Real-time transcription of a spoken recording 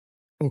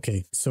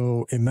Okay,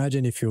 so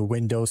imagine if your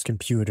Windows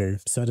computer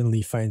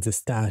suddenly finds a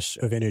stash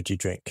of energy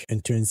drink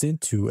and turns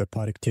into a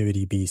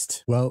productivity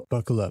beast. Well,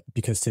 buckle up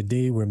because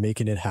today we're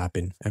making it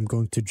happen. I'm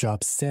going to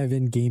drop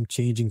 7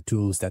 game-changing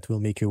tools that will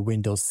make your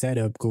Windows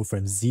setup go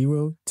from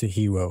 0 to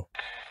hero.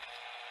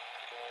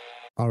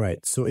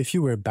 Alright, so if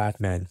you were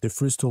Batman, the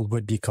first tool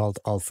would be called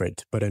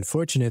Alfred, but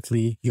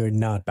unfortunately, you're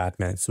not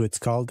Batman, so it's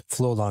called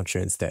Flow Launcher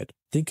instead.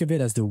 Think of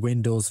it as the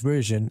Windows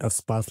version of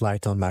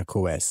Spotlight on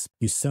macOS.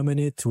 You summon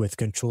it with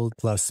Control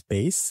plus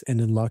space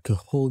and unlock a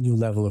whole new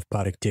level of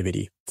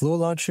productivity. Flow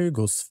Launcher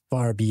goes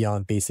far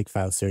beyond basic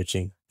file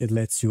searching. It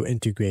lets you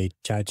integrate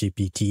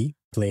ChatGPT,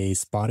 play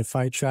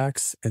Spotify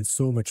tracks, and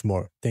so much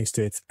more. Thanks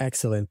to its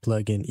excellent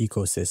plugin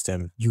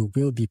ecosystem, you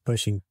will be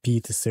pushing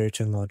P to search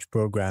and launch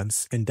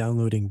programs and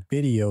downloading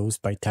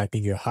videos by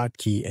typing your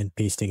hotkey and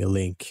pasting a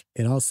link.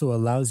 It also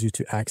allows you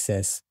to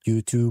access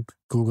YouTube,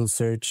 Google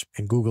Search,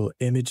 and Google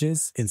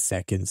Images in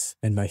seconds.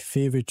 And my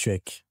favorite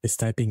trick is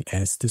typing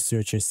S to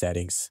search your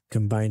settings,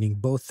 combining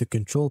both the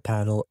control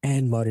panel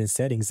and modern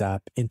settings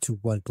app into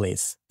one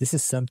place. This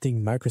is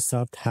something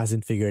Microsoft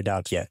hasn't figured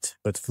out yet,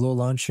 but Flow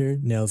Launcher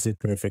nails it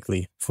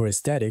perfectly. For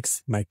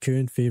aesthetics, my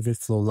current favorite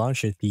Flow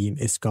Launcher theme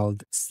is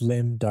called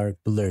Slim Dark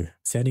Blur.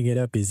 Setting it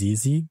up is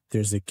easy.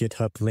 There's a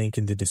GitHub link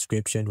in the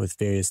description with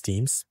various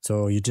themes.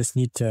 So you just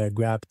need to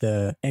grab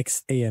the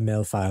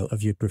XAML file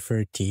of your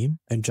preferred theme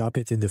and drop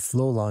it in the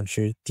Flow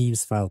Launcher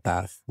themes file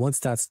path. Once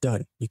that's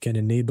done, you can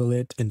enable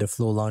it in the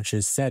Flow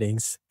Launcher's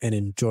settings and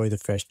enjoy the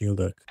fresh new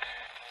look.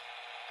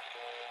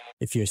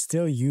 If you're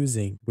still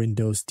using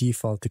Windows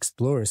default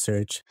Explorer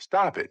search,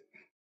 stop it.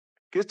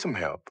 Get some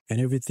help. And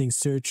Everything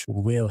Search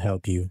will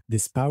help you.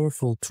 This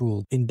powerful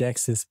tool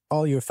indexes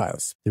all your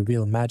files. The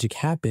real magic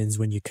happens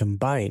when you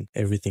combine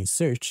Everything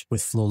Search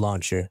with Flow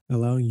Launcher,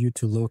 allowing you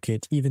to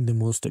locate even the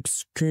most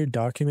obscure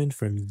document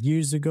from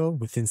years ago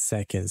within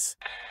seconds.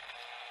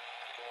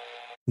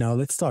 Now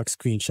let's talk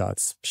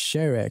screenshots.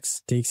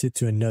 sharex takes it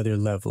to another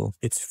level.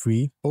 It's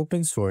free,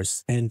 open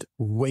source, and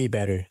way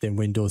better than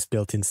Windows'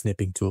 built-in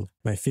snipping tool.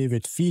 My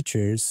favorite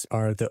features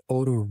are the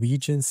auto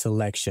region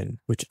selection,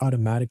 which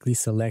automatically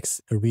selects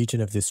a region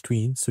of the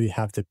screen so you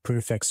have the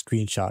perfect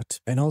screenshot.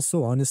 And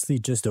also, honestly,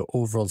 just the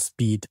overall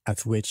speed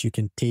at which you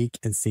can take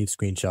and save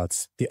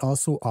screenshots. They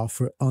also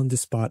offer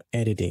on-the-spot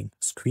editing,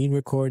 screen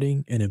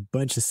recording, and a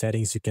bunch of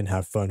settings you can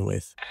have fun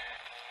with.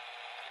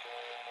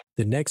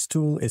 The next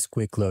tool is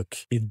quicklook.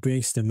 It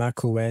brings the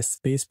macOS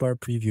spacebar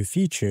preview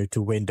feature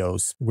to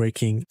Windows,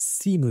 working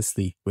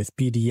seamlessly with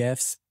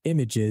PDFs,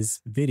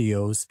 images,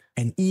 videos,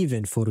 and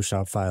even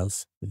Photoshop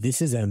files.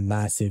 This is a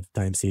massive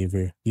time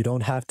saver. You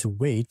don't have to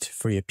wait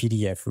for your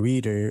PDF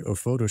reader or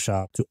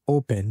Photoshop to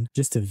open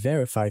just to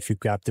verify if you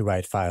grabbed the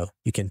right file.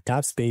 You can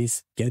tap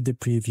space, get the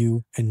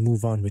preview, and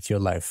move on with your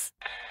life.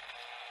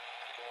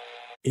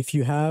 If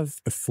you have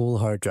a full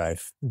hard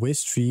drive,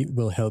 wiztree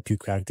will help you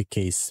crack the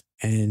case.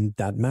 And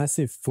that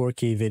massive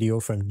 4K video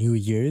from New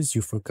Year's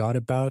you forgot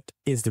about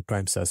is the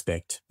prime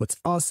suspect. What's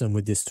awesome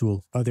with this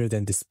tool, other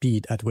than the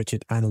speed at which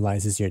it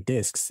analyzes your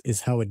disks,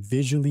 is how it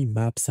visually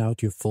maps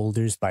out your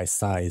folders by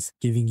size,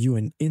 giving you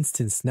an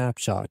instant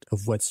snapshot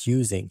of what's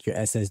using your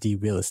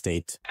SSD real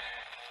estate.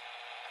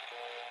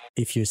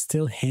 If you're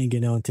still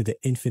hanging on to the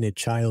infinite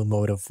child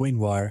mode of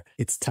WinRAR,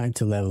 it's time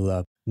to level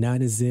up.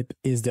 Nanazip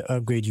is the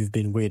upgrade you've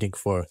been waiting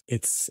for.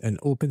 It's an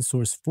open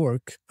source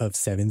fork of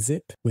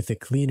 7-zip with a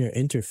cleaner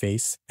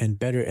interface and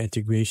better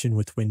integration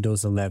with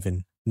Windows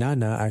 11.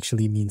 Nana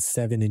actually means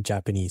 7 in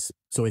Japanese,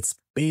 so it's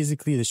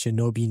basically the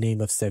shinobi name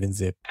of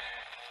 7-zip.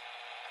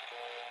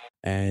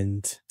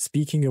 And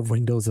speaking of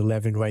Windows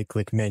 11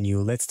 right-click menu,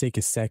 let's take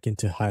a second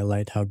to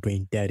highlight how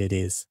brain dead it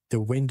is.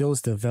 The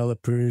Windows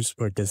developers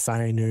or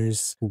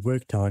designers who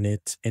worked on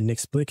it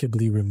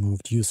inexplicably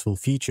removed useful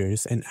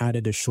features and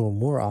added a Show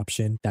More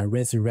option that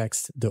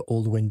resurrects the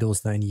old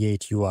Windows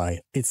 98 UI.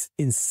 It's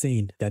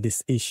insane that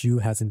this issue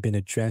hasn't been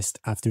addressed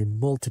after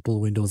multiple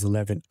Windows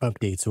 11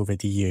 updates over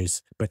the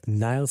years, but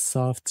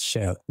nilesoft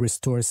shell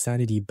restores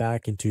sanity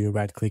back into your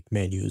right-click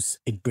menus.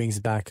 It brings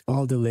back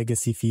all the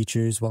legacy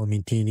features while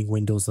maintaining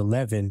Windows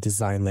 11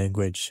 design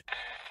language.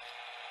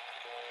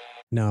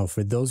 Now,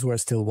 for those who are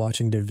still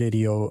watching the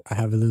video, I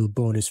have a little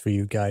bonus for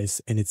you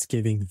guys, and it's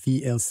giving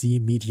VLC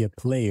Media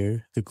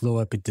Player the glow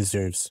up it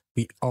deserves.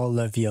 We all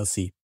love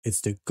VLC.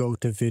 It's the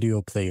go-to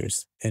video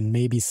players, and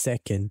maybe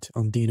second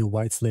on Dana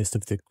White's list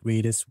of the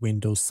greatest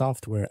Windows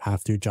software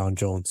after John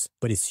Jones.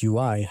 But its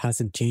UI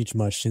hasn't changed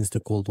much since the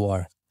Cold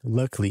War.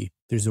 Luckily,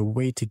 there's a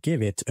way to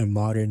give it a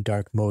modern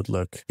dark mode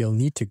look. You'll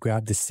need to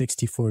grab the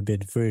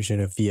 64-bit version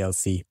of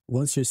VLC.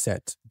 Once you're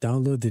set,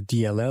 download the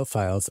DLL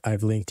files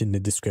I've linked in the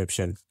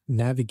description.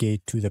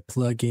 Navigate to the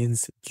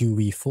plugins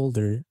GUI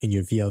folder in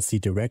your VLC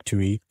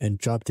directory and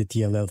drop the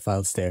DLL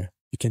files there.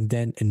 You can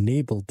then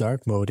enable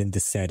dark mode in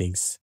the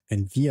settings.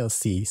 And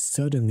VLC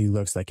suddenly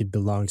looks like it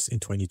belongs in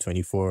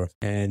 2024.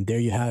 And there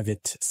you have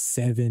it,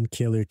 7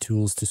 killer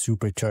tools to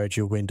supercharge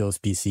your Windows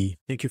PC.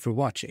 Thank you for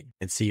watching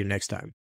and see you next time.